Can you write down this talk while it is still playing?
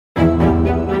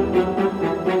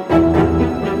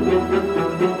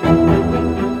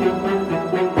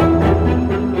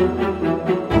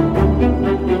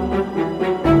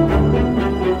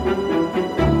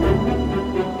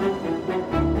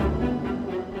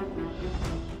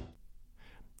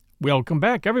Welcome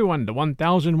back, everyone, to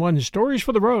 1001 Stories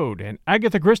for the Road and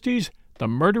Agatha Christie's The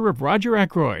Murder of Roger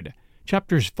Ackroyd,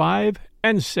 Chapters 5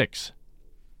 and 6.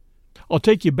 I'll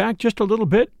take you back just a little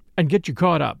bit and get you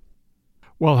caught up.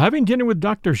 While having dinner with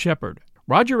Dr. Shepard,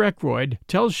 Roger Ackroyd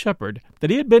tells Shepard that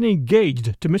he had been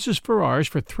engaged to Mrs. Ferrars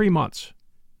for 3 months.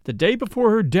 The day before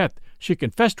her death, she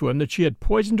confessed to him that she had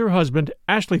poisoned her husband,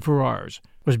 Ashley Ferrars,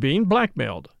 was being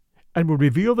blackmailed, and would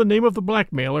reveal the name of the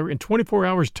blackmailer in 24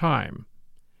 hours' time.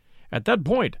 At that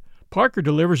point, Parker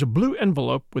delivers a blue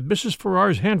envelope with Mrs.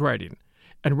 Ferrars' handwriting,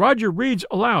 and Roger reads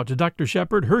aloud to Dr.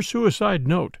 Shepard her suicide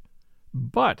note.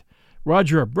 But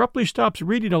Roger abruptly stops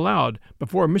reading aloud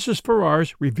before Mrs.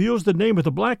 Ferrars reveals the name of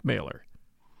the blackmailer.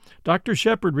 Dr.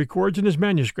 Shepard records in his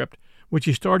manuscript, which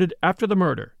he started after the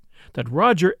murder, that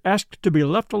Roger asked to be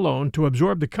left alone to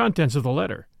absorb the contents of the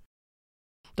letter.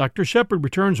 Dr. Shepard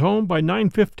returns home by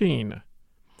 9:15.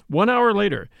 1 hour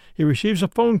later, he receives a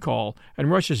phone call and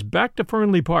rushes back to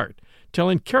Fernley Park,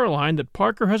 telling Caroline that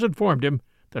Parker has informed him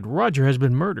that Roger has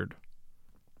been murdered.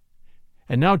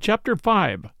 And now Chapter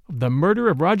 5 of The Murder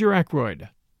of Roger Ackroyd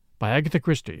by Agatha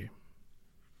Christie.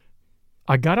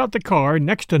 I got out the car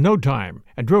next to no time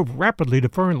and drove rapidly to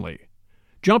Fernley.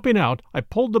 Jumping out, I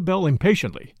pulled the bell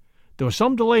impatiently. There was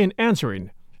some delay in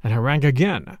answering, and I rang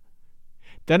again.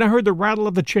 Then I heard the rattle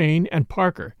of the chain, and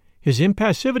Parker, his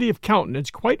impassivity of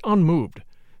countenance quite unmoved,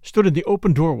 stood in the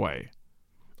open doorway.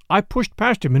 I pushed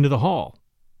past him into the hall.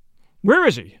 "Where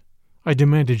is he?" I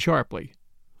demanded sharply.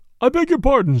 "I beg your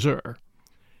pardon, sir."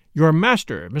 "Your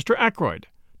master, Mr. Ackroyd.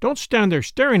 Don't stand there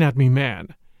staring at me,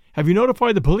 man. Have you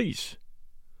notified the police?"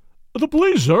 "The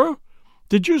police, sir?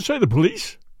 Did you say the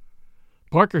police?"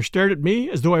 Parker stared at me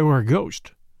as though I were a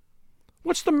ghost.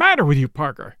 "What's the matter with you,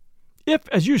 Parker? If,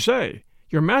 as you say,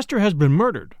 your master has been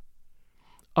murdered."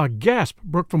 A gasp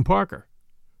broke from Parker.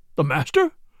 "The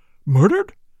master?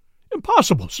 Murdered?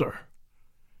 Impossible, sir."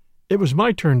 It was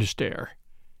my turn to stare.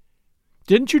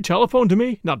 "Didn't you telephone to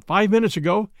me not 5 minutes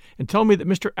ago and tell me that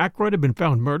Mr. Ackroyd had been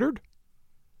found murdered?"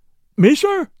 "Me,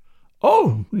 sir?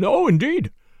 Oh, no,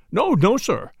 indeed. No,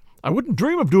 sir. I wouldn't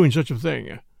dream of doing such a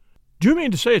thing. Do you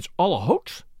mean to say it's all a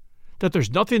hoax? That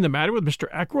there's nothing the matter with Mr.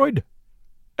 Ackroyd?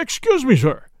 Excuse me,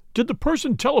 sir. Did the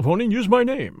person telephoning use my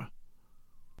name?"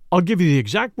 "I'll give you the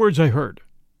exact words I heard.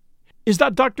 Is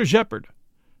that Dr. Shepard?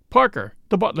 Parker,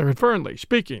 the butler at Fernley,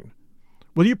 speaking.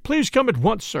 Will you please come at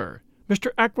once, sir?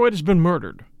 Mr. Ackroyd has been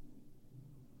murdered."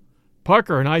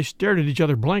 Parker and I stared at each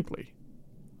other blankly.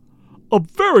 "A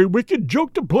very wicked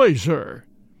joke to play, sir,"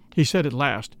 he said at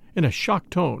last, in a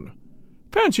shocked tone.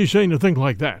 "Fancy saying a thing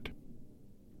like that."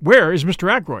 "Where is Mr.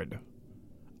 Ackroyd?"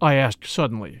 I asked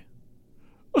suddenly.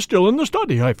 "Still in the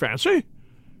study, I fancy.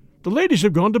 The ladies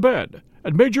have gone to bed,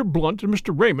 and Major Blunt and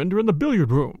Mr. Raymond are in the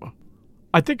billiard-room."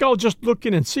 "I think I'll just look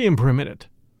in and see him for a minute,"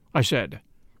 I said.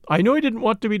 I know he didn't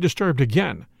want to be disturbed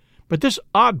again, but this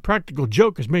odd practical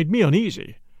joke has made me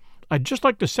uneasy. I'd just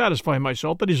like to satisfy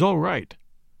myself that he's all right.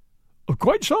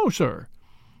 "Quite so, sir.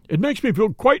 It makes me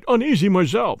feel quite uneasy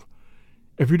myself.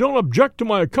 If you don't object to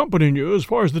my accompanying you as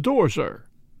far as the door, sir."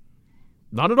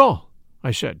 "Not at all,"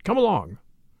 I said. "Come along."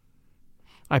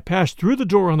 I passed through the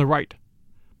door on the right.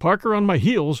 Parker, on my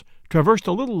heels, traversed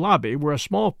a little lobby where a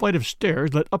small flight of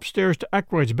stairs led upstairs to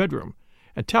Ackroyd's bedroom,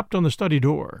 and tapped on the study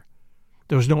door.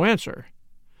 There was no answer.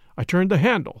 I turned the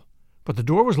handle, but the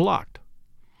door was locked.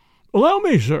 "Allow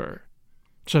me, sir,"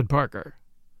 said Parker.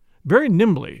 Very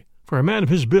nimbly, for a man of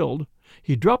his build,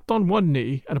 he dropped on one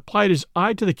knee and applied his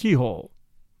eye to the keyhole.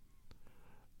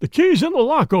 "The key's in the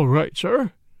lock, all right,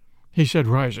 sir," he said,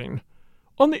 rising.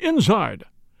 "On the inside.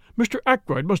 Mr.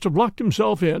 Ackroyd must have locked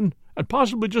himself in and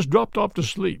possibly just dropped off to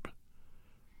sleep."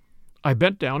 I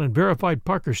bent down and verified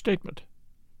Parker's statement.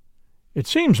 "It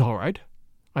seems all right,"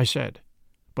 I said.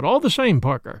 "But all the same,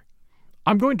 Parker,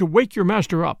 I'm going to wake your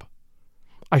master up.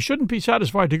 I shouldn't be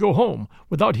satisfied to go home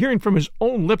without hearing from his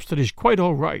own lips that he's quite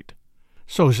all right."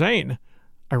 So saying,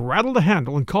 I rattled the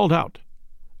handle and called out,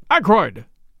 "Ackroyd!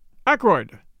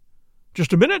 Ackroyd!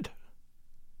 Just a minute?"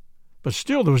 But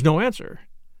still there was no answer.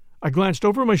 I glanced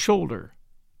over my shoulder.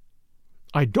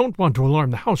 "I don't want to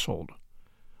alarm the household,"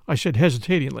 I said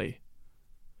hesitatingly.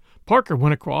 Parker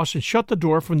went across and shut the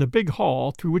door from the big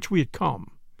hall through which we had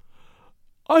come.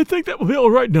 "I think that will be all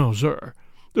right now, sir.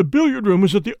 The billiard-room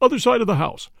is at the other side of the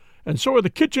house, and so are the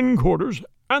kitchen quarters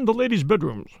and the ladies'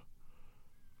 bedrooms."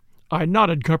 I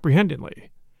nodded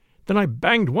comprehendingly. Then I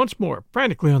banged once more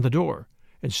frantically on the door,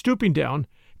 and stooping down,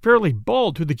 fairly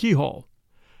bawled through the keyhole.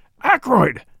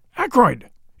 "Ackroyd! Ackroyd!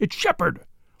 It's Shepard!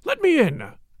 Let me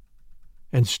in!"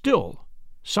 And still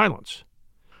silence.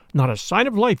 Not a sign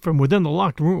of light from within the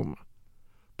locked room.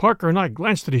 Parker and I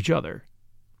glanced at each other.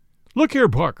 "Look here,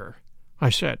 Parker," I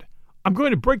said. I'm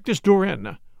going to break this door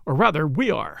in, or rather,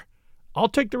 we are. I'll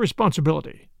take the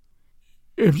responsibility."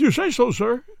 "If you say so,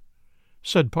 sir,"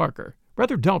 said Parker,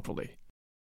 rather doubtfully.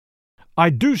 "I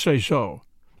do say so.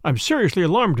 I'm seriously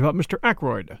alarmed about Mr.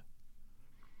 Ackroyd."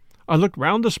 I looked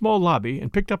round the small lobby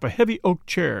and picked up a heavy oak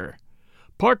chair.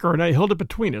 Parker and I held it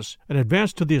between us and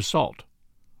advanced to the assault.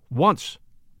 Once,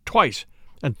 twice,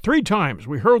 and 3 times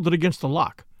we hurled it against the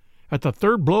lock. At the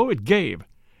 3rd blow it gave,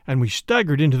 and we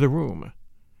staggered into the room.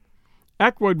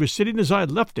 Ackroyd was sitting as I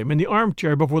had left him in the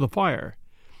armchair before the fire.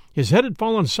 His head had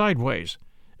fallen sideways,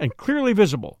 and clearly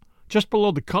visible, just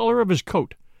below the collar of his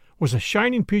coat, was a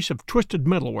shining piece of twisted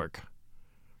metalwork.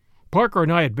 Parker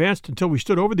and I advanced until we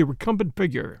stood over the recumbent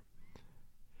figure.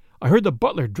 I heard the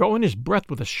butler draw in his breath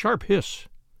with a sharp hiss.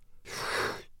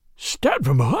 "Stabbed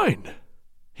from behind,"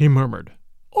 he murmured.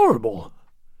 "Horrible."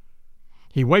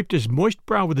 He wiped his moist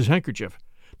brow with his handkerchief,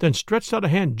 then stretched out a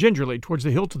hand gingerly towards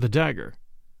the hilt of the dagger.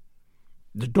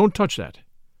 "Don't touch that,"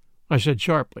 I said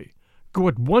sharply. "Go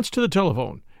at once to the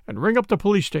telephone and ring up the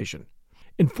police station.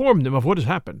 Inform them of what has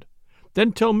happened.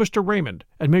 Then tell Mr. Raymond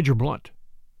and Major Blunt."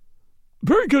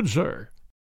 "Very good, sir."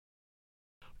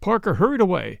 Parker hurried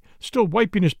away, still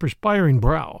wiping his perspiring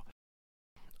brow.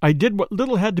 I did what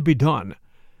little had to be done.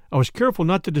 I was careful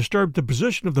not to disturb the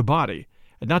position of the body,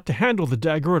 and not to handle the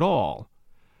dagger at all.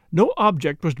 No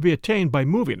object was to be attained by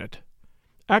moving it.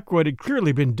 Ackroyd had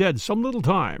clearly been dead some little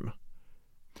time.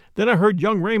 Then I heard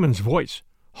young Raymond's voice,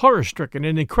 horror-stricken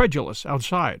and incredulous,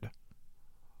 outside.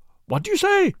 "What do you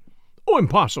say? Oh,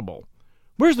 impossible!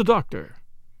 Where's the doctor?"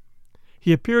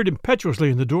 He appeared impetuously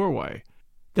in the doorway,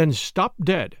 then stopped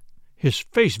dead, his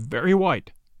face very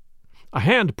white. A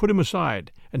hand put him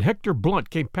aside, and Hector Blunt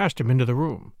came past him into the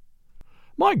room.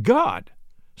 "My God!"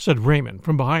 said Raymond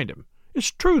from behind him.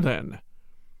 "It's true, then."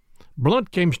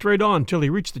 Blunt came straight on till he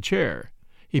reached the chair.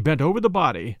 He bent over the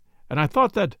body, and I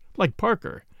thought that, like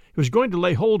Parker, he was going to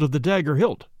lay hold of the dagger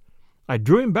hilt. I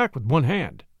drew him back with one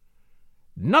hand.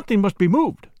 "Nothing must be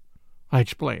moved," I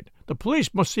explained. "The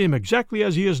police must see him exactly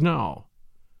as he is now."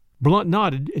 Blunt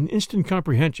nodded in instant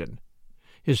comprehension.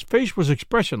 His face was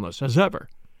expressionless, as ever,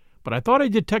 but I thought I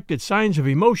detected signs of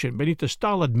emotion beneath the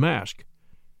stolid mask.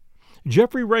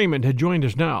 Geoffrey Raymond had joined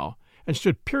us now, and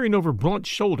stood peering over Blunt's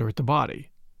shoulder at the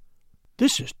body.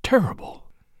 "This is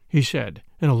terrible," he said,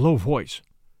 in a low voice.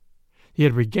 He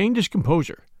had regained his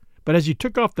composure, but as he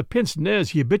took off the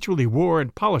pince-nez he habitually wore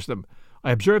and polished them,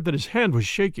 I observed that his hand was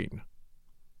shaking.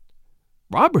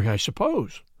 "Robbery, I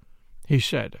suppose," he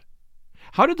said.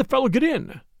 "How did the fellow get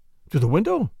in? Through the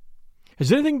window?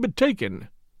 Has anything been taken?"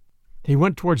 He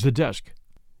went towards the desk.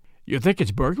 "You think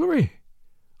it's burglary?"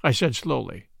 I said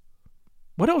slowly.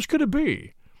 "What else could it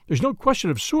be? There's no question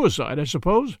of suicide, I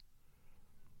suppose?"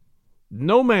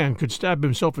 "No man could stab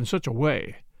himself in such a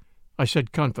way," I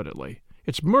said confidently.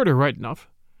 "It's murder right enough,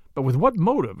 but with what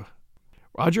motive?"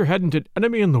 "Roger hadn't an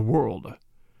enemy in the world,"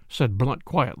 said Blunt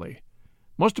quietly.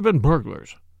 "Must have been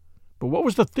burglars. But what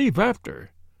was the thief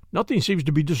after? Nothing seems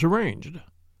to be disarranged."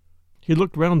 He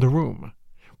looked round the room.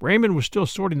 Raymond was still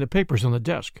sorting the papers on the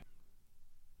desk.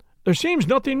 "There seems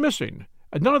nothing missing,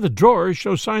 and none of the drawers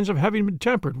show signs of having been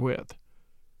tampered with,"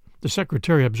 the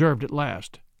secretary observed at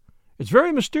last. "It's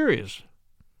very mysterious."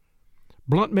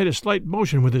 Blunt made a slight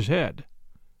motion with his head.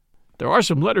 "There are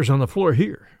some letters on the floor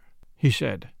here," he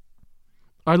said.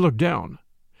 I looked down.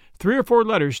 3 or 4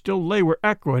 letters still lay where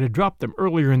Ackroyd had dropped them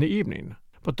earlier in the evening,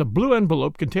 but the blue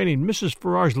envelope containing Mrs.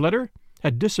 Farrar's letter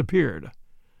had disappeared.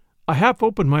 I half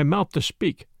opened my mouth to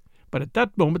speak, but at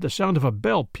that moment the sound of a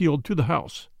bell pealed through the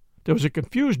house. There was a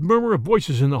confused murmur of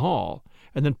voices in the hall,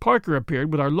 and then Parker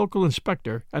appeared with our local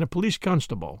inspector and a police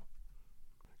constable.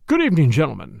 "Good evening,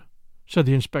 gentlemen," said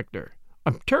the inspector.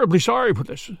 "I'm terribly sorry for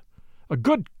this. A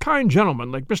good, kind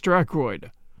gentleman like Mr.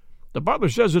 Ackroyd. The butler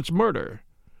says it's murder.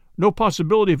 No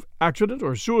possibility of accident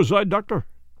or suicide, Doctor?"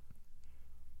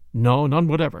 "No, none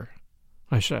whatever,"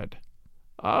 I said.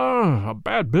 "Ah, a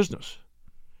bad business."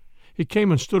 He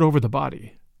came and stood over the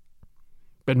body.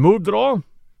 "Been moved at all?"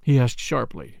 he asked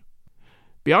sharply.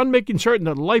 "Beyond making certain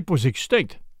that life was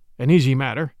extinct, an easy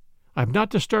matter, I have not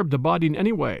disturbed the body in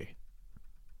any way."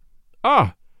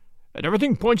 "Ah, and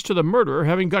everything points to the murderer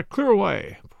having got clear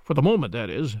away, for the moment, that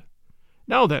is.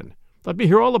 Now then, let me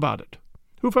hear all about it.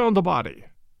 Who found the body?"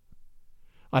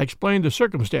 I explained the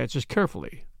circumstances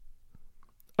carefully.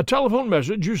 "A telephone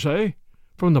message, you say?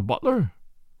 From the butler?"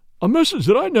 "A message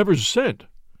that I never sent,"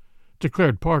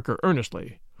 declared Parker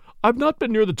earnestly. "I've not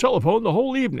been near the telephone the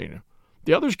whole evening.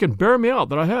 The others can bear me out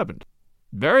that I haven't."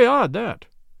 "Very odd, that.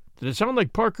 Did it sound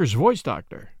like Parker's voice,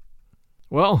 Doctor?"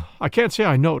 "Well, I can't say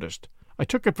I noticed. I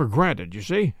took it for granted, you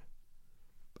see."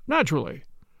 "Naturally.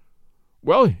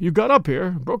 Well, you got up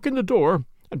here, broke in the door,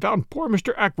 and found poor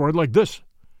Mr. Ackroyd like this.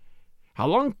 How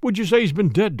long would you say he's been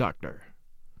dead, Doctor?"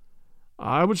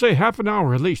 "I would say half an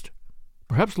hour at least,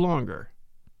 perhaps longer."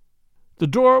 "The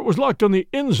door was locked on the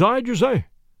inside, you say?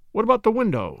 What about the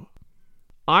window?"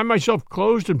 "I myself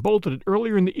closed and bolted it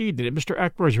earlier in the evening at Mr.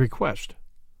 Ackroyd's request."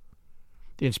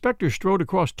 The inspector strode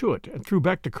across to it and threw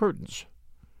back the curtains.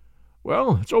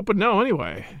 "Well, it's open now,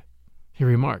 anyway," he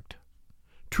remarked.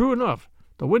 True enough,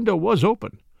 the window was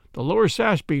open, the lower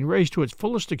sash being raised to its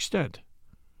fullest extent.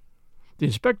 The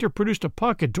inspector produced a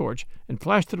pocket torch and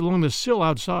flashed it along the sill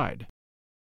outside.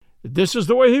 "This is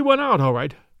the way he went out, all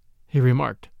right," he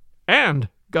remarked, "and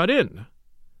got in.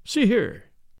 See here."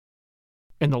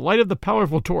 In the light of the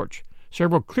powerful torch,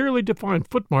 several clearly defined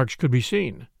footmarks could be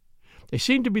seen. They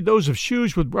seemed to be those of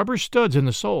shoes with rubber studs in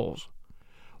the soles.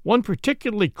 One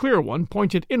particularly clear one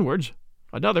pointed inwards,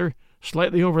 another,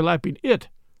 slightly overlapping it,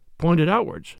 pointed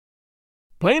outwards.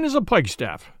 "Plain as a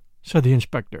pikestaff," said the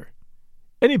inspector.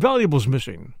 "Any valuables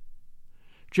missing?"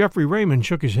 Geoffrey Raymond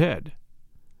shook his head.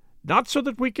 "Not so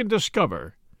that we can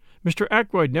discover. Mr.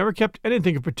 Ackroyd never kept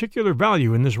anything of particular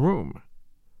value in this room."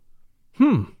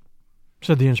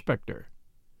 Said the inspector.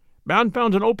 "Man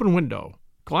found an open window,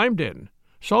 climbed in,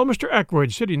 saw Mr.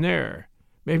 Ackroyd sitting there.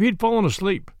 Maybe he'd fallen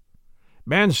asleep.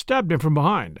 Man stabbed him from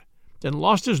behind, then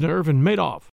lost his nerve and made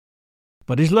off.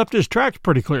 But he's left his tracks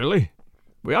pretty clearly.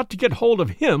 We ought to get hold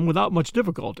of him without much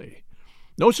difficulty.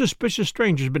 No suspicious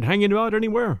strangers been hanging about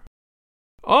anywhere?"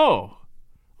 "Oh,"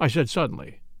 I said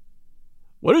suddenly.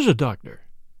 "What is it, Doctor?"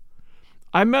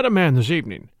 "I met a man this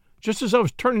evening, just as I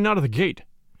was turning out of the gate.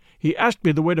 He asked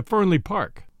me the way to Fernley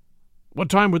Park." "What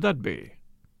time would that be?"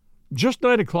 "Just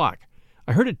 9 o'clock.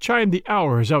 I heard it chime the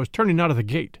hour as I was turning out of the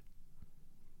gate."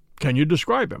 "Can you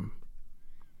describe him?"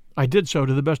 I did so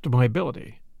to the best of my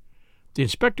ability. The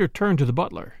inspector turned to the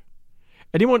butler.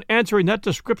 "Anyone answering that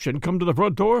description come to the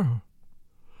front door?"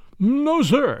 "No,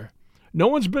 sir. No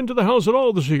one's been to the house at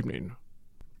all this evening."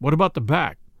 "What about the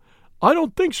back?" "I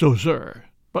don't think so, sir,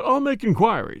 but I'll make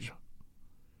inquiries."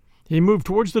 He moved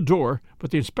towards the door,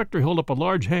 but the inspector held up a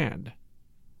large hand.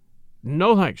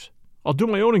 "No, thanks. I'll do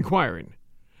my own inquiring.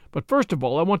 But first of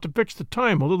all I want to fix the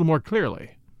time a little more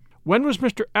clearly. When was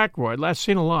Mr. Ackroyd last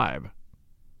seen alive?"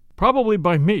 "Probably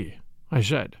by me," I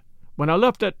said. "When I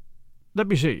left at, let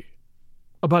me see,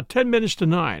 about 10 minutes to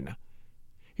 9.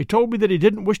 He told me that he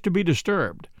didn't wish to be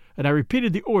disturbed, and I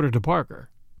repeated the order to Parker."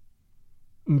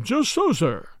 "Just so,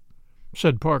 sir,"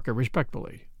 said Parker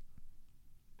respectfully.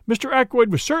 "Mr.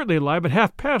 Ackroyd was certainly alive at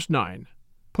 9:30,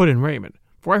 put in Raymond,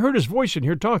 for I heard his voice in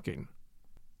here talking."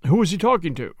 "Who was he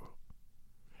talking to?"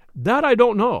 "That I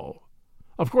don't know.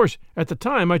 Of course, at the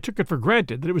time I took it for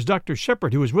granted that it was Dr.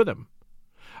 Shepherd who was with him.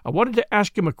 I wanted to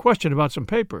ask him a question about some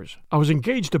papers I was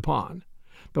engaged upon,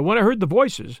 but when I heard the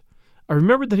voices, I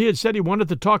remembered that he had said he wanted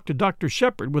to talk to Dr.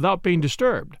 Shepherd without being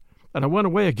disturbed, and I went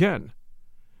away again.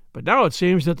 But now it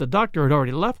seems that the doctor had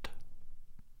already left."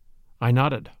 I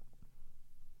nodded.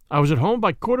 "I was at home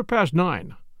by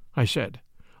 9:15, I said.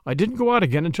 "I didn't go out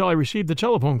again until I received the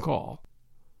telephone call."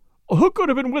 "Who could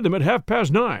have been with him at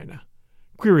 9:30?"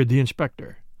 queried the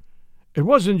inspector. "It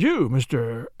wasn't you,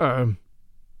 Mr.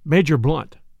 Major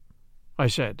Blunt," I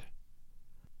said.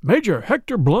 "Major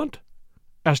Hector Blunt?"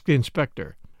 asked the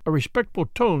inspector, a respectful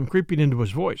tone creeping into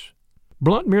his voice.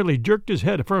 Blunt merely jerked his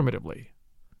head affirmatively.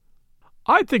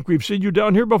 "I think we've seen you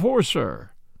down here before,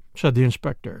 sir," said the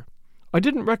inspector. "I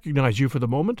didn't recognize you for the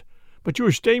moment, but you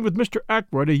were staying with Mr.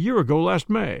 Ackroyd a year ago last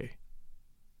May."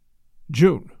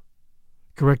 "June,"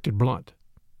 corrected Blunt.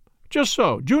 "Just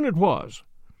so, June it was.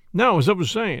 Now, as I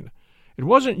was saying, it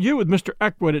wasn't you with Mr.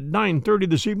 Ackroyd at 9:30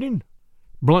 this evening?"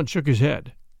 Blunt shook his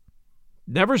head.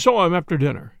 "Never saw him after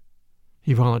dinner,"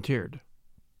 he volunteered.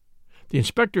 The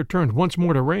inspector turned once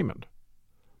more to Raymond.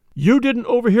 "You didn't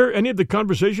overhear any of the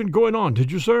conversation going on,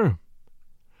 did you, sir?"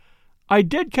 "I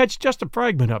did catch just a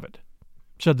fragment of it,"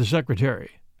 said the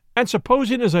secretary, "and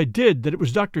supposing as I did that it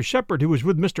was Dr. Shepherd who was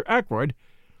with Mr. Ackroyd,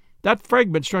 that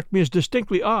fragment struck me as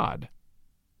distinctly odd.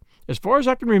 As far as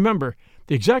I can remember,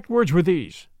 the exact words were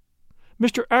these.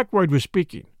 Mr. Ackroyd was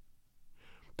speaking.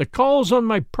 'The calls on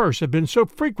my purse have been so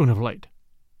frequent of late.'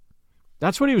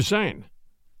 That's what he was saying.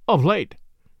 Of late.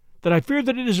 That I fear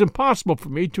that it is impossible for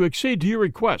me to accede to your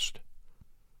request.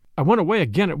 I went away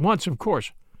again at once, of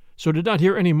course, so did not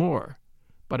hear any more.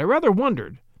 But I rather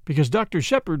wondered, because Dr.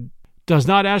 Shepherd does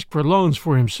not ask for loans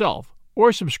for himself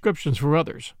or subscriptions for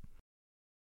others."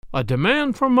 "A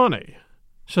demand for money,"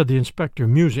 said the inspector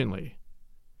musingly.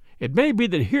 "It may be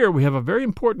that here we have a very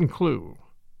important clue."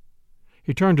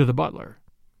 He turned to the butler.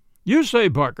 "You say,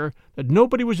 Parker, that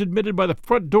nobody was admitted by the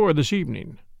front door this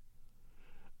evening."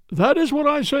 "That is what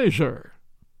I say, sir."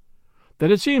 that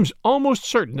it seems almost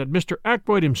certain that Mr.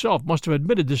 Ackroyd himself must have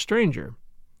admitted this stranger.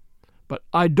 But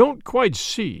I don't quite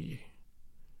see."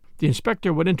 The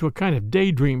inspector went into a kind of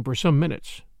daydream for some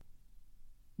minutes.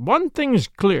 "One thing's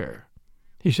clear,"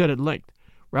 he said at length,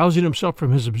 rousing himself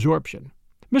from his absorption.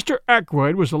 "Mr.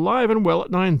 Ackroyd was alive and well at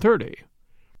 9:30.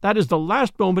 That is the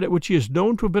last moment at which he is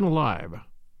known to have been alive."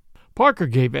 Parker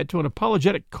gave vent to an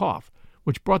apologetic cough,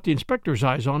 which brought the inspector's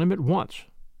eyes on him at once.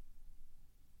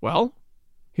 "Well?"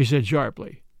 he said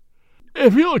sharply.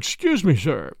 "If you'll excuse me,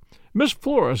 sir, Miss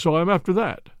Flora saw him after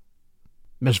that."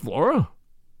 "Miss Flora?"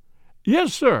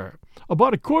 "Yes, sir.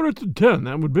 About 9:45,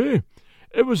 that would be.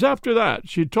 It was after that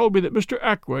she told me that Mr.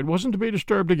 Ackroyd wasn't to be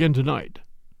disturbed again tonight."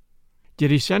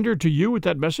 "Did he send her to you with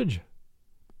that message?"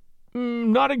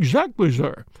 "Not exactly,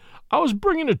 sir. I was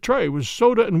bringing a tray with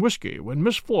soda and whiskey when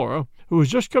Miss Flora, who was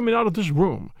just coming out of this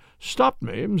room, stopped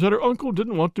me and said her uncle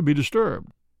didn't want to be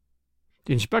disturbed."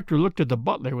 The inspector looked at the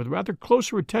butler with rather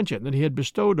closer attention than he had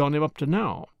bestowed on him up to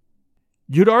now.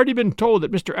 "You'd already been told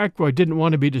that Mr. Ackroyd didn't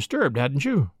want to be disturbed, hadn't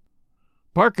you?"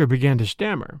 Parker began to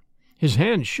stammer. His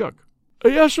hands shook.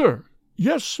 "Yes, sir.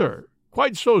 Yes, sir.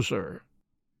 Quite so, sir."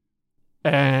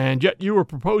 "And yet you were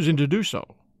proposing to do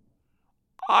so."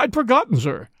 "I'd forgotten,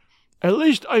 sir. At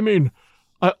least, I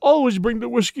always bring the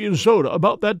whiskey and soda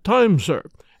about that time, sir,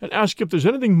 and ask if there's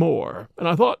anything more, and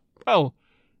I thought, well,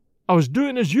 I was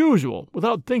doing as usual,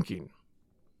 without thinking."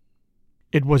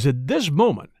 It was at this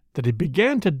moment that it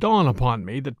began to dawn upon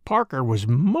me that Parker was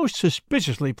most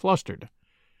suspiciously flustered.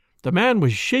 The man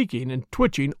was shaking and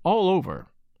twitching all over.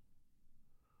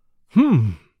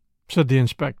 Said the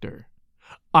inspector.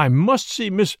 "I must see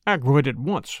Miss Ackroyd at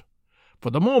once. For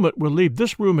the moment we'll leave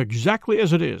this room exactly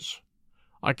as it is.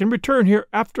 I can return here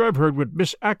after I've heard what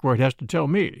Miss Ackroyd has to tell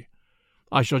me.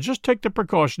 I shall just take the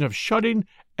precaution of shutting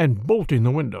and bolting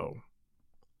the window."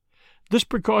 This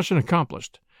precaution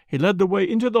accomplished, he led the way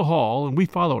into the hall, and we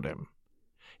followed him.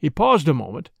 He paused a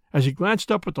moment as he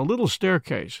glanced up at the little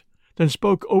staircase, then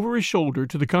spoke over his shoulder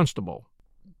to the constable.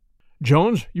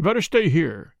 "Jones, you better stay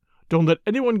here. Don't let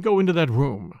anyone go into that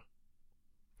room."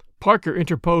 Parker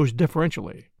interposed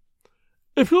deferentially.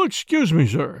 "If you'll excuse me,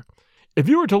 sir, if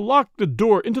you were to lock the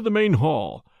door into the main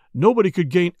hall, nobody could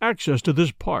gain access to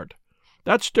this part.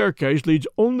 That staircase leads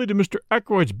only to Mr.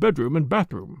 Ackroyd's bedroom and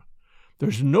bathroom.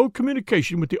 There's no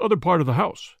communication with the other part of the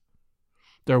house.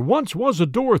 There once was a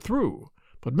door through,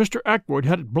 but Mr. Ackroyd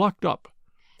had it blocked up.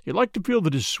 He liked to feel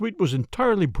that his suite was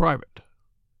entirely private."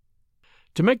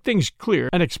 To make things clear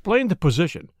and explain the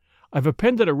position, I've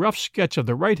appended a rough sketch of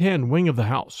the right-hand wing of the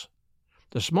house.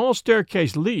 The small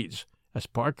staircase leads, as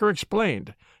Parker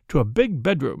explained, to a big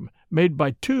bedroom made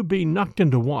by two being knocked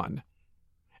into one,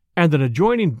 and an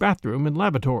adjoining bathroom and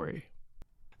lavatory.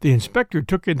 The inspector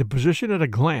took in the position at a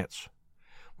glance.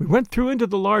 We went through into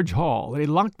the large hall, and he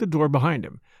locked the door behind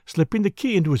him, slipping the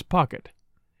key into his pocket.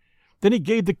 Then he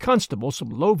gave the constable some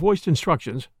low-voiced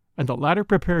instructions, and the latter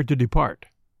prepared to depart.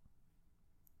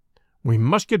 "We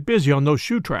must get busy on those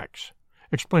shoe tracks,"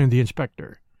 explained the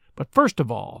inspector. "But first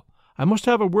of all, I must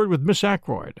have a word with Miss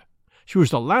Ackroyd. She was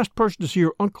the last person to see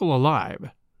her uncle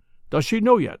alive. Does she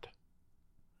know yet?"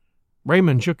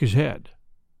 Raymond shook his head.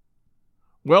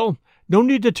 "Well, no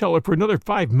need to tell her for another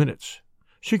 5 minutes.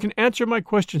 She can answer my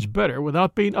questions better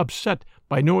without being upset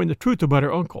by knowing the truth about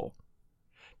her uncle.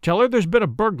 Tell her there's been a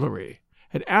burglary,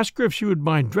 and ask her if she would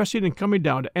mind dressing and coming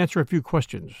down to answer a few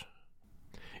questions."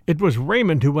 It was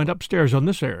Raymond who went upstairs on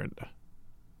this errand.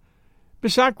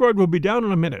 "Miss Ackroyd will be down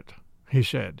in a minute," he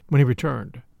said, when he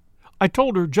returned. "I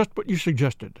told her just what you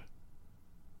suggested."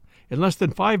 In less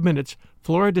than 5 minutes,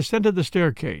 Flora descended the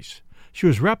staircase. She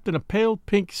was wrapped in a pale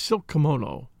pink silk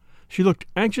kimono. She looked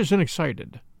anxious and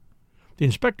excited. The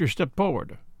inspector stepped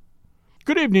forward.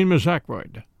 "Good evening, Miss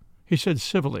Ackroyd," he said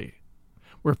civilly.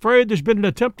 "We're afraid there's been an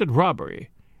attempted robbery,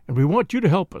 and we want you to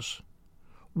help us.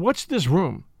 What's this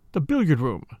room? The billiard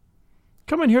room.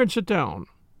 Come in here and sit down."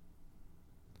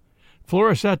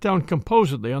 Flora sat down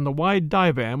composedly on the wide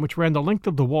divan which ran the length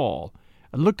of the wall,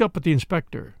 and looked up at the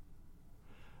inspector.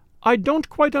 "I don't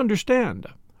quite understand.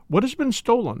 What has been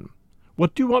stolen?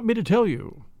 What do you want me to tell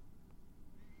you?"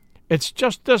 "It's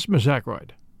just this, Miss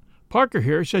Ackroyd. Parker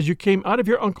here says you came out of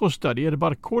your uncle's study at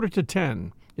about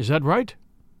 9:45. Is that right?"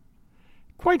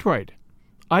 "Quite right.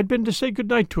 I'd been to say good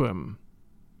night to him."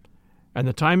 "And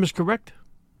the time is correct?"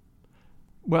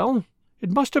 "Well, it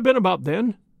must have been about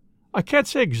then. I can't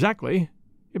say exactly.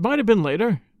 It might have been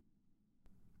later."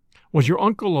 "Was your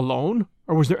uncle alone,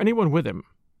 or was there anyone with him?"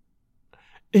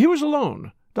 "He was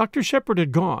alone. Dr. Shepherd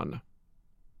had gone."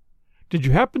 "Did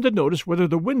you happen to notice whether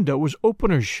the window was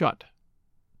open or shut?"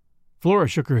 Flora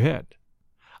shook her head.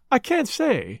 "I can't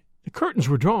say. The curtains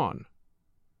were drawn."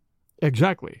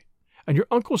 Exactly. And your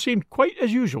uncle seemed quite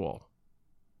as usual.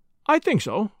 I think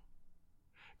so.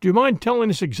 Do you mind telling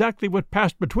us exactly what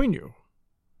passed between you?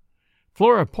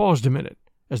 Flora paused a minute,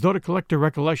 as though to collect her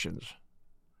recollections.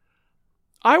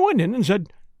 I went in and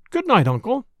said, "Good night,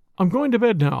 Uncle. I'm going to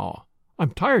bed now.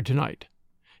 I'm tired tonight."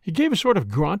 He gave a sort of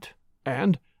grunt,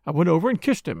 and I went over and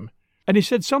kissed him, and he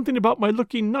said something about my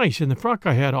looking nice in the frock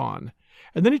I had on,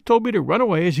 and then he told me to run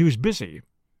away as he was busy.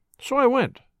 So I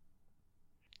went.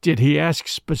 Did he ask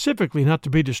specifically not to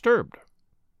be disturbed?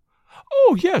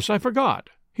 Oh, yes, I forgot.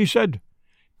 He said,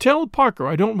 "Tell Parker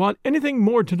I don't want anything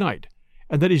more tonight,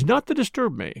 and that he's not to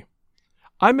disturb me."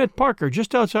 I met Parker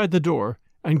just outside the door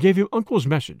and gave him Uncle's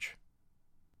message.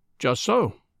 Just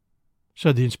so,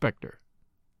 said the inspector.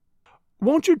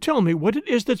 Won't you tell me what it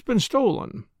is that's been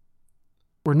stolen?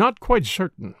 We're not quite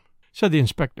certain, said the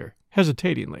inspector,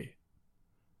 hesitatingly.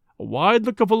 A wide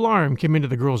look of alarm came into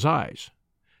the girl's eyes.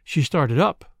 She started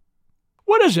up.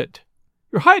 What is it?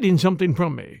 You're hiding something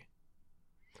from me.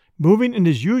 Moving in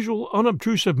his usual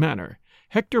unobtrusive manner,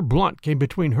 Hector Blunt came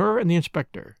between her and the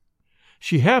inspector.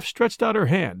 She half stretched out her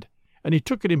hand, and he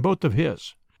took it in both of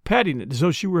his, patting it as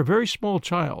though she were a very small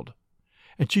child,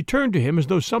 and she turned to him as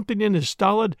though something in his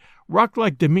stolid,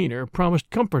 rock-like demeanor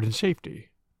promised comfort and safety.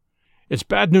 It's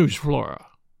bad news, Flora,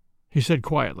 he said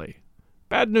quietly.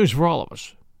 Bad news for all of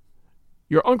us.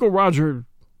 Your Uncle Roger...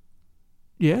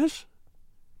 Yes?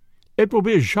 It will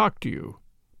be a shock to you.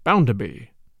 Bound to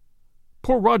be.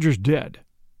 Poor Roger's dead.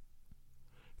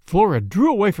 Flora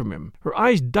drew away from him, her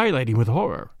eyes dilating with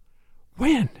horror.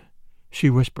 When? She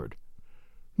whispered.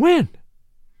 When?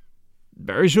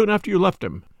 Very soon after you left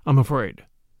him, I'm afraid,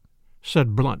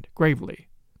 said Blunt gravely.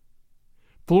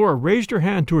 Flora raised her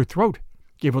hand to her throat,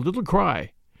 gave a little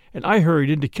cry, and I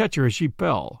hurried in to catch her as she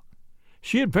fell.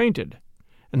 She had fainted,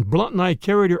 and Blunt and I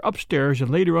carried her upstairs and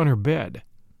laid her on her bed.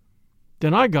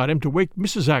 Then I got him to wake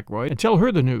Mrs. Ackroyd and tell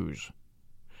her the news.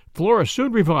 Flora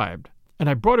soon revived, and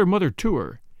I brought her mother to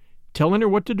her, telling her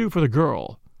what to do for the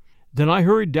girl. Then I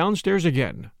hurried downstairs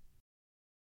again.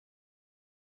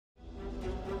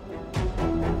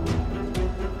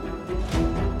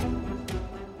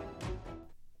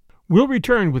 We'll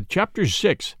return with Chapter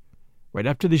 6 right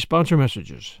after these sponsor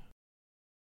messages.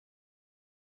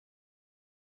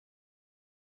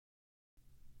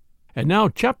 And now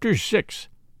Chapter 6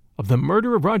 of The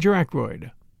Murder of Roger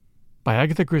Ackroyd by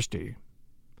Agatha Christie.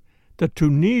 The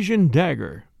Tunisian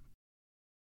Dagger.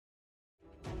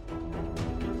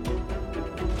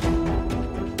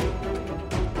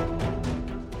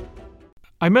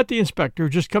 I met the inspector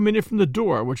just coming in from the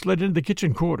door which led into the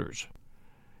kitchen quarters.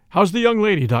 How's the young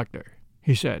lady, Doctor?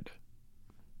 He said.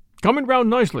 Coming round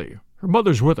nicely. Her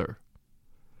mother's with her.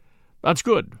 That's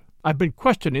good. I've been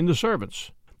questioning the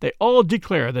servants. They all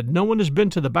declare that no one has been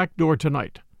to the back door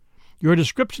tonight. Your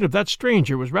description of that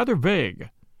stranger was rather vague.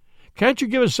 Can't you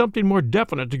give us something more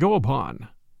definite to go upon?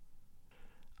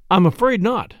 I'm afraid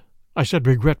not, I said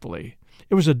regretfully.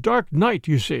 It was a dark night,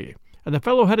 you see, and the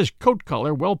fellow had his coat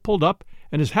collar well pulled up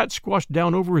and his hat squashed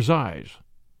down over his eyes.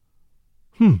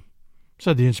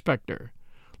 Said the inspector.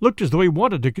 Looked as though he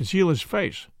wanted to conceal his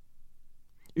face.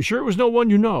 You sure it was no one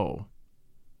you know?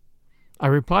 I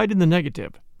replied in the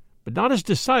negative, but not as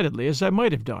decidedly as I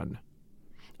might have done.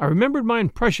 I remembered my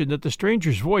impression that the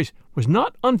stranger's voice was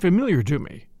not unfamiliar to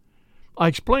me. I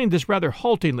explained this rather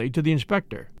haltingly to the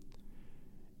inspector.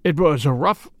 It was a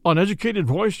rough, uneducated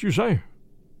voice, you say?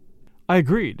 I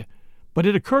agreed, but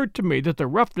it occurred to me that the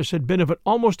roughness had been of an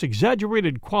almost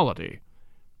exaggerated quality.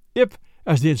 If,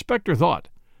 as the inspector thought,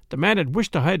 the man had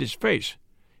wished to hide his face,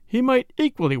 he might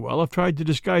equally well have tried to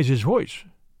disguise his voice.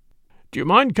 Do you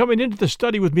mind coming into the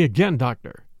study with me again,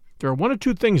 Doctor? There are one or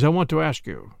two things I want to ask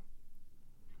you.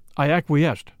 I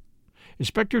acquiesced.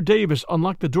 Inspector Davis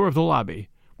unlocked the door of the lobby.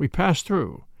 We passed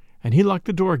through, and he locked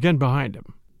the door again behind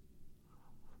him.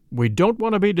 We don't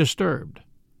want to be disturbed,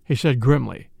 he said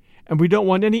grimly, and we don't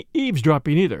want any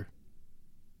eavesdropping either.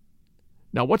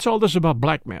 Now what's all this about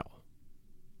blackmail?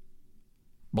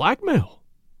 Blackmail?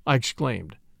 I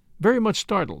exclaimed, very much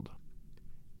startled.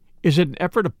 Is it an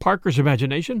effort of Parker's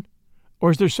imagination,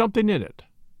 or is there something in it?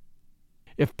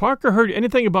 If Parker heard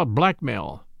anything about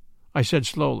blackmail, I said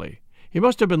slowly, he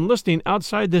must have been listening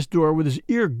outside this door with his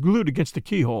ear glued against the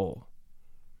keyhole.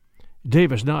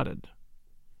 Davis nodded.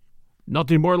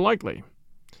 Nothing more likely.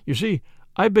 You see,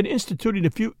 I've been instituting a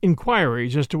few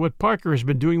inquiries as to what Parker has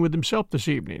been doing with himself this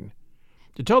evening.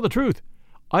 To tell the truth,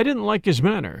 I didn't like his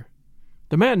manner.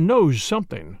 The man knows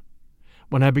something.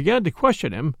 When I began to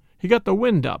question him, he got the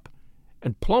wind up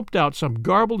and plumped out some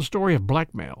garbled story of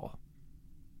blackmail.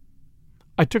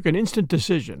 I took an instant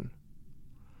decision.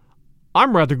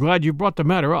 I'm rather glad you brought the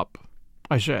matter up,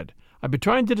 I said. I've been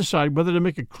trying to decide whether to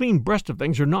make a clean breast of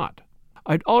things or not.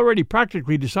 I'd already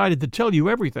practically decided to tell you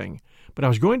everything, but I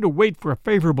was going to wait for a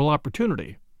favorable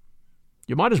opportunity.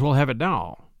 You might as well have it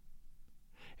now."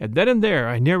 And then and there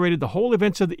I narrated the whole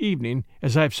events of the evening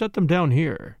as I have set them down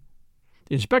here.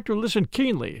 The inspector listened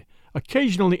keenly,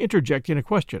 occasionally interjecting a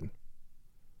question.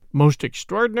 "Most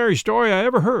extraordinary story I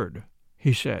ever heard,"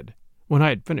 he said, when I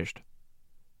had finished.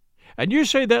 "And you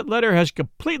say that letter has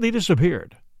completely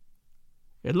disappeared?"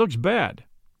 "It looks bad.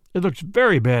 It looks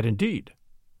very bad indeed.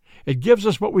 It gives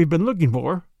us what we've been looking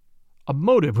for, a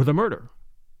motive for the murder."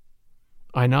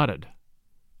 I nodded.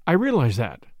 "I realize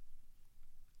that."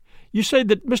 "You say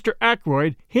that Mr.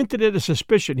 Ackroyd hinted at a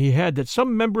suspicion he had that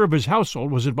some member of his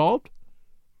household was involved?"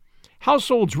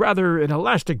 "Household's rather an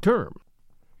elastic term.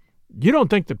 You don't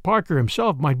think that Parker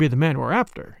himself might be the man we're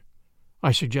after?"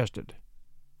 I suggested.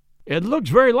 "It looks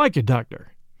very like it,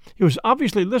 Doctor. He was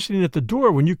obviously listening at the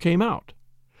door when you came out.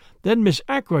 Then Miss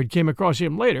Ackroyd came across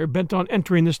him later, bent on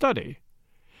entering the study.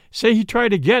 Say he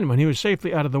tried again when he was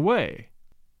safely out of the way.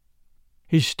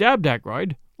 He stabbed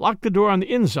Ackroyd, locked the door on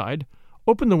the inside,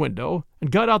 opened the window,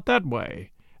 and got out that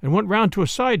way, and went round to a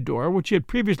side door which he had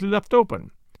previously left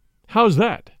open. How's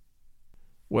that?"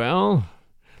 "Well,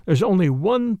 there's only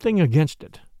one thing against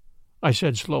it," I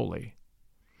said slowly.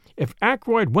 "If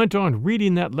Ackroyd went on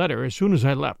reading that letter as soon as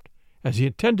I left, as he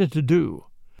intended to do,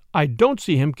 I don't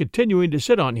see him continuing to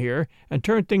sit on here and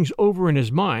turn things over in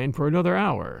his mind for another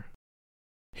hour.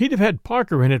 He'd have had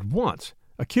Parker in at once,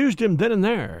 accused him then and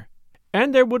there,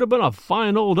 and there would have been a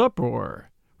fine old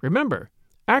uproar. Remember,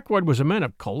 Ackroyd was a man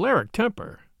of choleric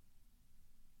temper."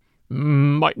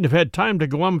 "Mightn't have had time to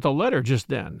go on with the letter just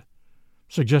then,"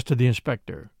 suggested the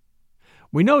inspector.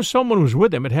 "We know someone was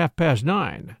with him at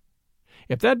 9:30.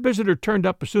 If that visitor turned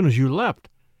up as soon as you left,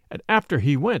 and after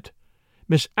he went,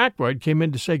 Miss Ackroyd came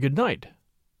in to say good night.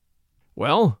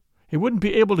 Well, he wouldn't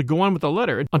be able to go on with the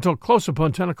letter until close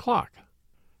upon 10 o'clock.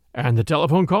 And the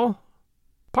telephone call?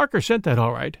 Parker sent that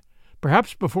all right,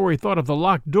 perhaps before he thought of the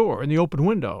locked door and the open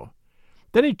window.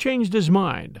 Then he changed his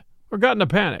mind, or got in a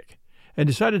panic, and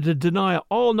decided to deny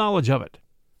all knowledge of it.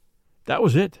 That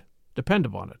was it, depend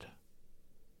upon it."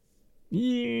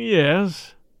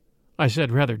 "Yes," I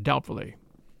said rather doubtfully.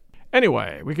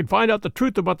 "Anyway, we can find out the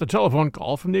truth about the telephone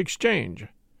call from the exchange.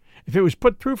 If it was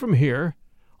put through from here,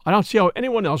 I don't see how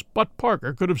anyone else but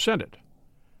Parker could have sent it.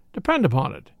 Depend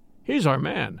upon it, he's our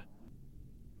man.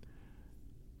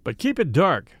 But keep it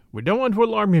dark. We don't want to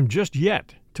alarm him just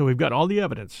yet, till we've got all the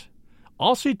evidence.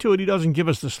 I'll see to it he doesn't give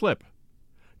us the slip.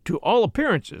 To all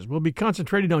appearances, we'll be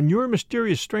concentrating on your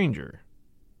mysterious stranger."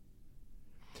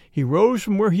 He rose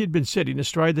from where he had been sitting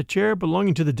astride the chair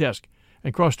belonging to the desk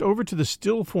and crossed over to the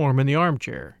still form in the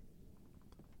armchair.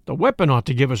 "The weapon ought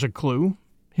to give us a clue,"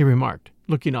 he remarked,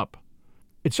 looking up.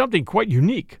 "It's something quite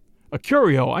unique, a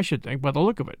curio, I should think, by the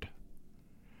look of it."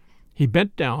 He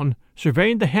bent down,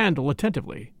 surveying the handle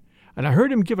attentively, and I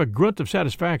heard him give a grunt of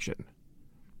satisfaction.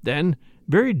 Then,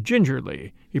 very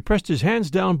gingerly, he pressed his hands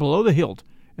down below the hilt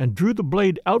and drew the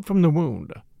blade out from the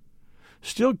wound.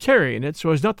 Still carrying it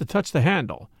so as not to touch the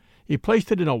handle, he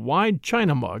placed it in a wide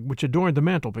china mug which adorned the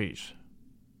mantelpiece.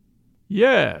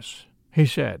 "Yes," he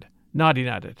said, nodding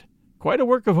at it, "quite a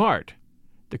work of art.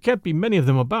 There can't be many of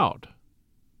them about."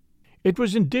 It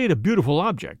was indeed a beautiful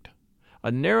object,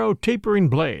 a narrow tapering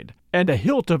blade, and a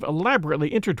hilt of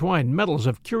elaborately intertwined metals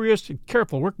of curious and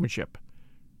careful workmanship.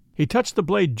 He touched the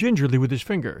blade gingerly with his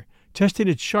finger, testing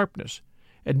its sharpness,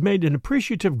 and made an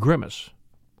appreciative grimace.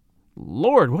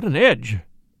 "Lord, what an edge!"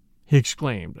 he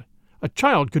exclaimed. "A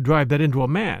child could drive that into a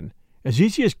man, as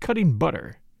easy as cutting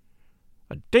butter.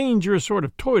 A dangerous sort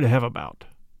of toy to have about."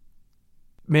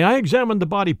 "May I examine the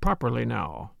body properly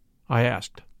now?" I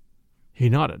asked. He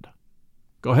nodded.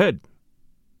 "Go ahead."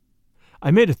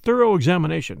 I made a thorough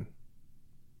examination.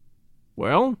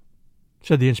 "Well,"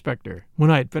 said the inspector, when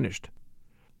I had finished.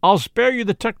 "I'll spare you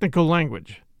the technical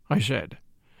language," I said.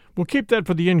 "We'll keep that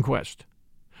for the inquest.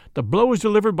 The blow was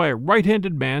delivered by a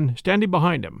right-handed man standing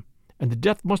behind him, and the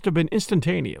death must have been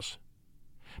instantaneous.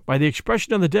 By the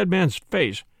expression on the dead man's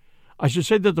face, I should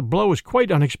say that the blow was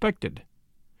quite unexpected.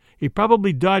 He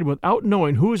probably died without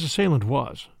knowing who his assailant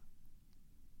was."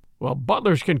 "Well,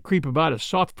 butlers can creep about as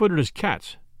soft-footed as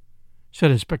cats,"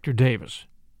 said Inspector Davis.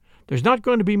 "There's not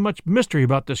going to be much mystery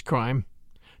about this crime.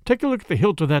 Take a look at the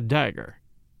hilt of that dagger."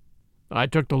 I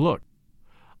took the look.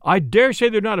 "I dare say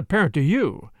they're not apparent to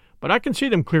you, but I can see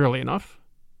them clearly enough."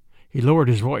 He lowered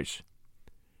his voice.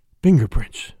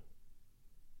 "Fingerprints."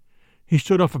 He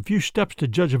stood off a few steps to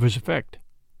judge of his effect.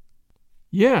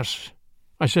 "Yes,"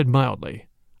 I said mildly.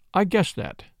 "I guessed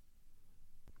that.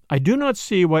 I do not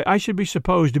see why I should be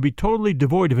supposed to be totally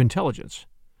devoid of intelligence,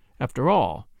 After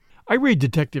all, I read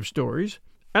detective stories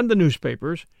and the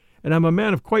newspapers, and I'm a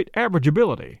man of quite average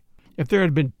ability. If there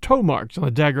had been toe marks on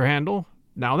the dagger handle,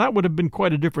 now that would have been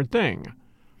quite a different thing.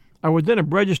 I would then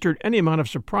have registered any amount of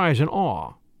surprise and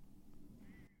awe.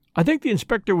 I think the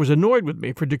inspector was annoyed with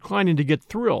me for declining to get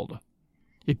thrilled.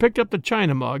 He picked up the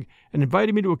china mug and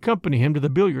invited me to accompany him to the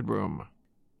billiard room.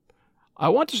 "I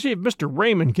want to see if Mr.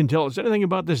 Raymond can tell us anything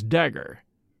about this dagger,"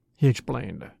 he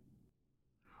explained.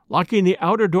 Locking the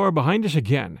outer door behind us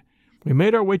again, we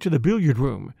made our way to the billiard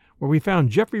room, where we found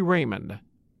Geoffrey Raymond.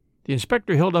 The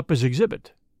inspector held up his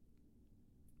exhibit.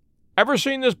 "Ever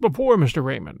seen this before, Mr.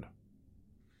 Raymond?"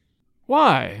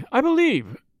 "Why,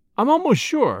 I'm almost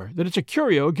sure that it's a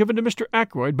curio given to Mr.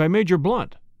 Ackroyd by Major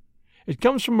Blunt. It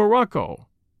comes from Morocco.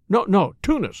 No,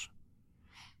 Tunis.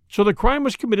 So the crime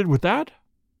was committed with that?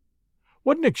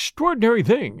 What an extraordinary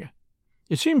thing!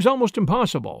 It seems almost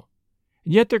impossible,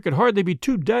 and yet there could hardly be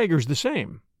two daggers the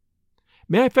same.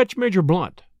 May I fetch Major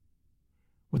Blunt?"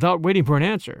 Without waiting for an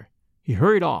answer, he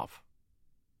hurried off.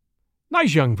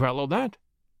 "Nice young fellow, that,"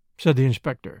 said the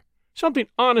inspector. "Something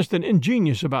honest and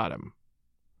ingenious about him."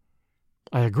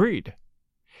 I agreed.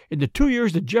 In the 2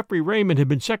 years that Geoffrey Raymond had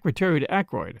been secretary to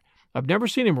Ackroyd, I've never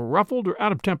seen him ruffled or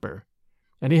out of temper,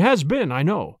 and he has been, I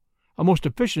know, a most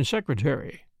efficient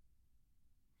secretary.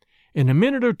 In a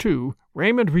minute or two,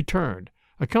 Raymond returned,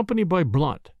 accompanied by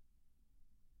Blunt.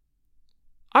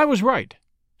 "I was right,"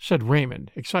 said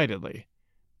Raymond excitedly.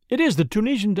 "It is the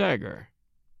Tunisian dagger."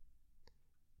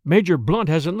 "Major Blunt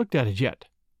hasn't looked at it yet,"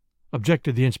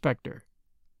 objected the inspector.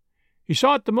 "He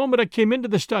saw it the moment I came into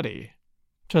the study,"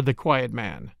 said the quiet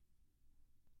man.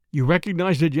 "You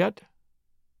recognized it yet?"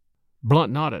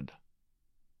 Blunt nodded.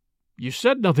 "You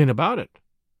said nothing about it,"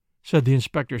 said the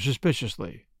inspector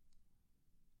suspiciously.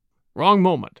 "Wrong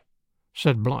moment,"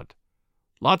 said Blunt.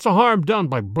 "Lots of harm done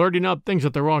by blurting out things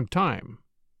at the wrong time."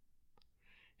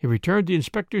 He returned the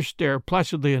inspector's stare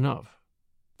placidly enough.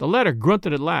 The latter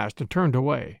grunted at last and turned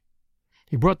away.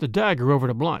 He brought the dagger over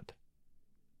to Blunt.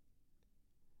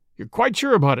 "You're quite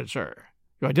sure about it, sir?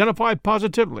 You identify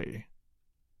positively?"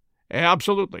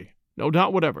 "Absolutely. No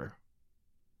doubt whatever."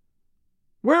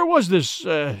 "Where was this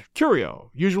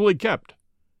curio usually kept?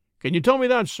 Can you tell me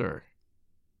that, sir?"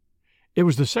 It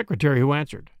was the secretary who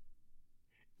answered.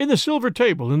 "In the silver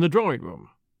table in the drawing-room."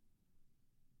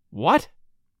 "What?"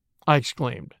 I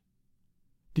exclaimed.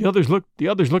 The others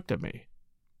looked at me.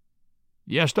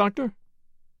 "Yes, doctor?"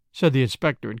 said the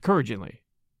inspector encouragingly.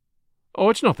 "Oh,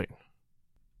 it's nothing.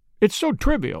 It's so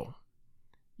trivial."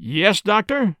 "Yes,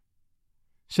 doctor?"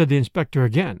 said the inspector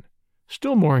again,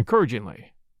 still more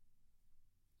encouragingly.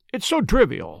 "It's so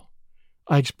trivial,"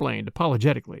 I explained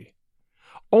apologetically.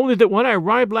 "Only that when I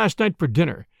arrived last night for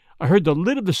dinner, I heard the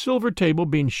lid of the silver table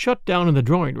being shut down in the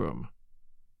drawing-room."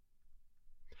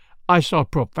 I saw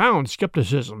profound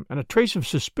skepticism and a trace of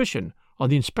suspicion on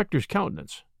the inspector's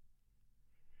countenance.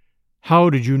 "How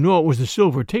did you know it was the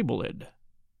silver table lid?"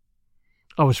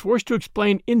 I was forced to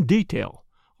explain in detail,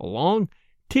 a long,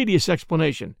 tedious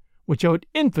explanation which I would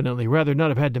infinitely rather not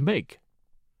have had to make.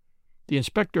 The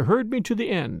inspector heard me to the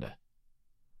end.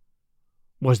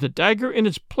 "Was the dagger in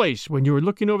its place when you were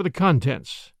looking over the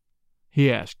contents?"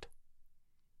 he asked.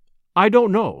 "I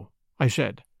don't know," I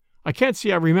said. "I can't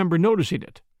say I remember noticing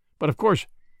it, but of course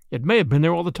it may have been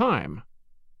there all the time."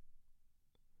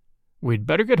 "We'd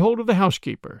better get hold of the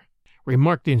housekeeper,"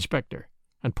 remarked the inspector,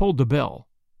 and pulled the bell.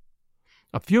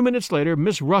 A few minutes later,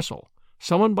 Miss Russell,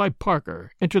 summoned by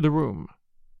Parker, entered the room.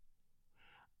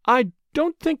 "I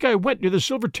don't think I went near the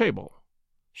silver table,"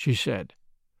 she said,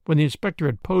 when the inspector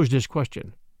had posed his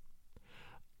question.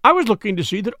 "I was looking to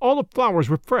see that all the flowers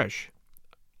were fresh.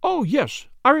 Oh, yes,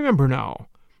 I remember now.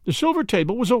 The silver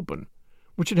table was open,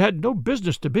 which it had no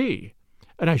business to be,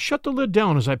 and I shut the lid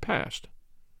down as I passed."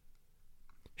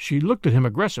 She looked at him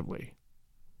aggressively.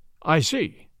 "I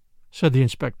see," said the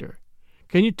inspector.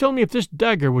 "Can you tell me if this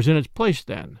dagger was in its place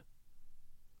then?"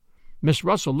 Miss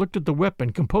Russell looked at the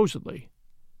weapon composedly.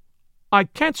 "I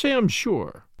can't say I'm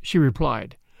sure," she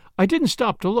replied. "I didn't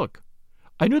stop to look.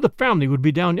 I knew the family would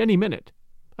be down any minute,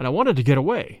 and I wanted to get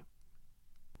away."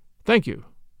 "Thank you,"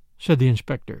 said the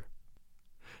inspector.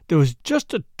 There was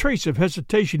just a trace of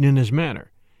hesitation in his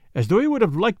manner, as though he would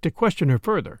have liked to question her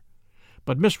further,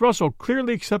 but Miss Russell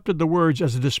clearly accepted the words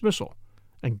as a dismissal,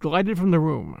 and glided from the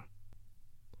room.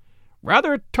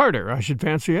 "Rather a Tartar, I should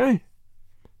fancy, eh?"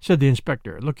 said the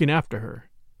inspector, looking after her.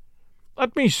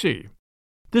 "Let me see.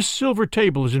 This silver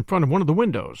table is in front of one of the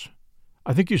windows,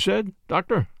 I think you said,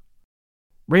 doctor?"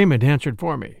 Raymond answered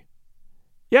for me.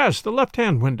 "Yes, the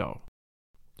left-hand window."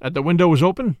 "And the window was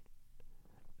open?"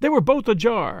 "They were both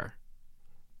ajar."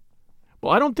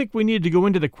 "Well, I don't think we need to go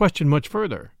into the question much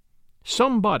further.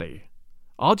 Somebody,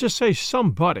 I'll just say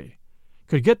somebody,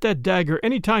 could get that dagger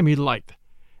any time he liked,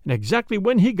 and exactly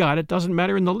when he got it doesn't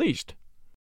matter in the least.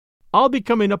 I'll be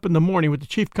coming up in the morning with the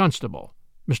chief constable,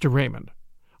 Mr. Raymond.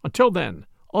 Until then,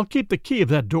 I'll keep the key of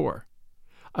that door.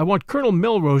 I want Colonel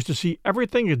Melrose to see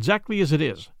everything exactly as it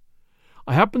is.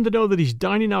 I happen to know that he's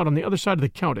dining out on the other side of the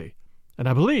county, and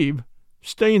I believe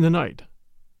staying the night."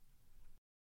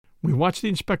 We watched the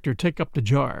inspector take up the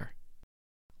jar.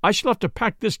 "I shall have to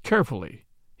pack this carefully,"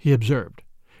 he observed.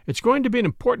 "It's going to be an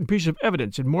important piece of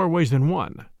evidence in more ways than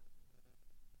one."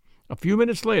 A few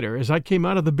minutes later, as I came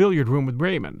out of the billiard room with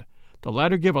Raymond, the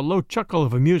latter gave a low chuckle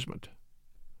of amusement.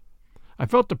 I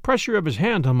felt the pressure of his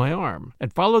hand on my arm,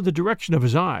 and followed the direction of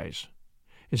his eyes.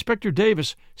 Inspector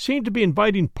Davis seemed to be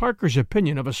inviting Parker's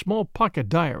opinion of a small pocket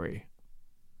diary.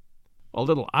 "A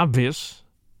little obvious,"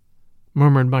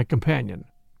 murmured my companion.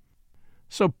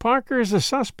 "So Parker is a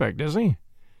suspect, is he?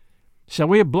 Shall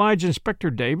we oblige Inspector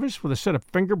Davis with a set of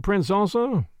fingerprints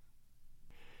also?"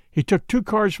 He took 2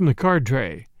 cards from the card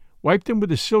tray, wiped them with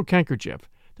his silk handkerchief,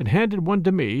 then handed one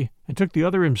to me and took the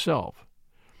other himself.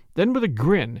 Then, with a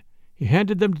grin, he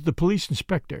handed them to the police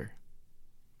inspector.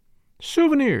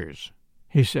 "Souvenirs,"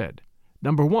 he said.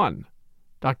 "Number 1,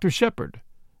 Dr. Shepard.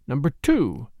 Number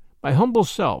 2, my humble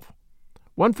self.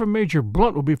 One from Major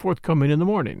Blunt will be forthcoming in the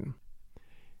morning."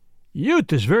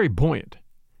 Youth is very buoyant.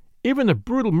 Even the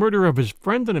brutal murder of his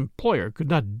friend and employer could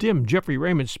not dim Geoffrey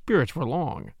Raymond's spirits for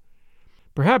long.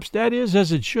 Perhaps that is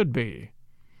as it should be.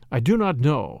 I do not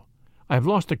know. I have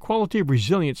lost a quality of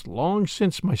resilience long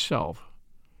since myself.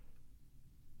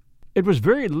 It was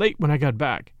very late when I got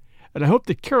back, and I hoped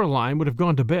that Caroline would have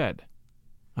gone to bed.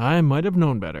 I might have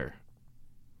known better.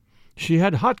 She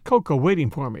had hot cocoa waiting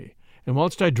for me, and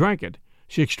whilst I drank it,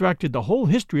 she extracted the whole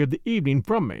history of the evening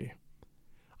from me.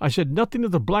 I said nothing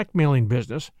of the blackmailing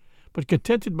business, but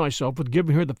contented myself with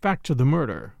giving her the facts of the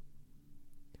murder.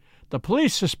 "The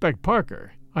police suspect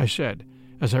Parker," I said,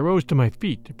 as I rose to my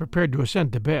feet and prepared to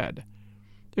ascend to bed.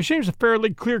 "There seems a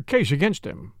fairly clear case against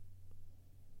him."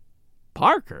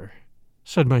 "Parker?"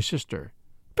 said my sister.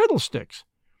 "Fiddlesticks!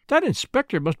 That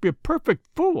inspector must be a perfect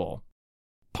fool.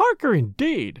 Parker,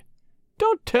 indeed!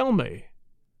 Don't tell me."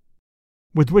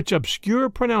 With which obscure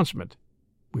pronouncement,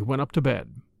 we went up to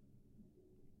bed.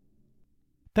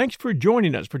 Thanks for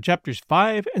joining us for Chapters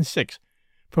 5 and 6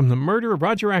 from The Murder of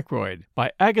Roger Ackroyd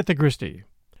by Agatha Christie.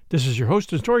 This is your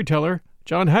host and storyteller,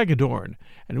 John Hagedorn,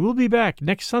 and we'll be back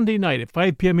next Sunday night at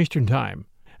 5 p.m. Eastern Time.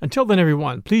 Until then,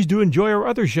 everyone, please do enjoy our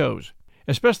other shows,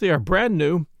 especially our brand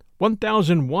new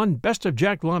 1001 Best of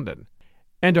Jack London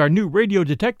and our new radio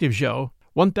detective show,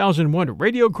 1001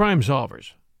 Radio Crime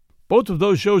Solvers. Both of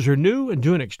those shows are new and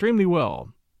doing extremely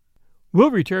well. We'll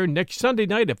return next Sunday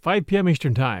night at 5 p.m.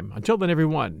 Eastern Time. Until then,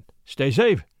 everyone, stay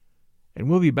safe, and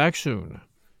we'll be back soon.